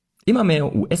Immer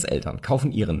mehr US-Eltern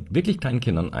kaufen ihren wirklich kleinen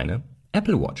Kindern eine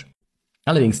Apple Watch.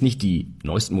 Allerdings nicht die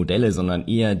neuesten Modelle, sondern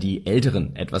eher die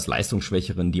älteren, etwas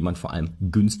leistungsschwächeren, die man vor allem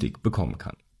günstig bekommen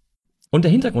kann. Und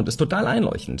der Hintergrund ist total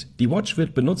einleuchtend. Die Watch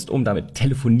wird benutzt, um damit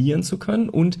telefonieren zu können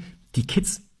und die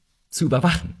Kids zu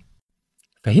überwachen.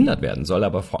 Verhindert werden soll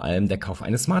aber vor allem der Kauf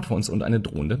eines Smartphones und eine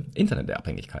drohende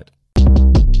Internetabhängigkeit.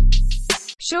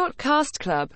 Shortcast Club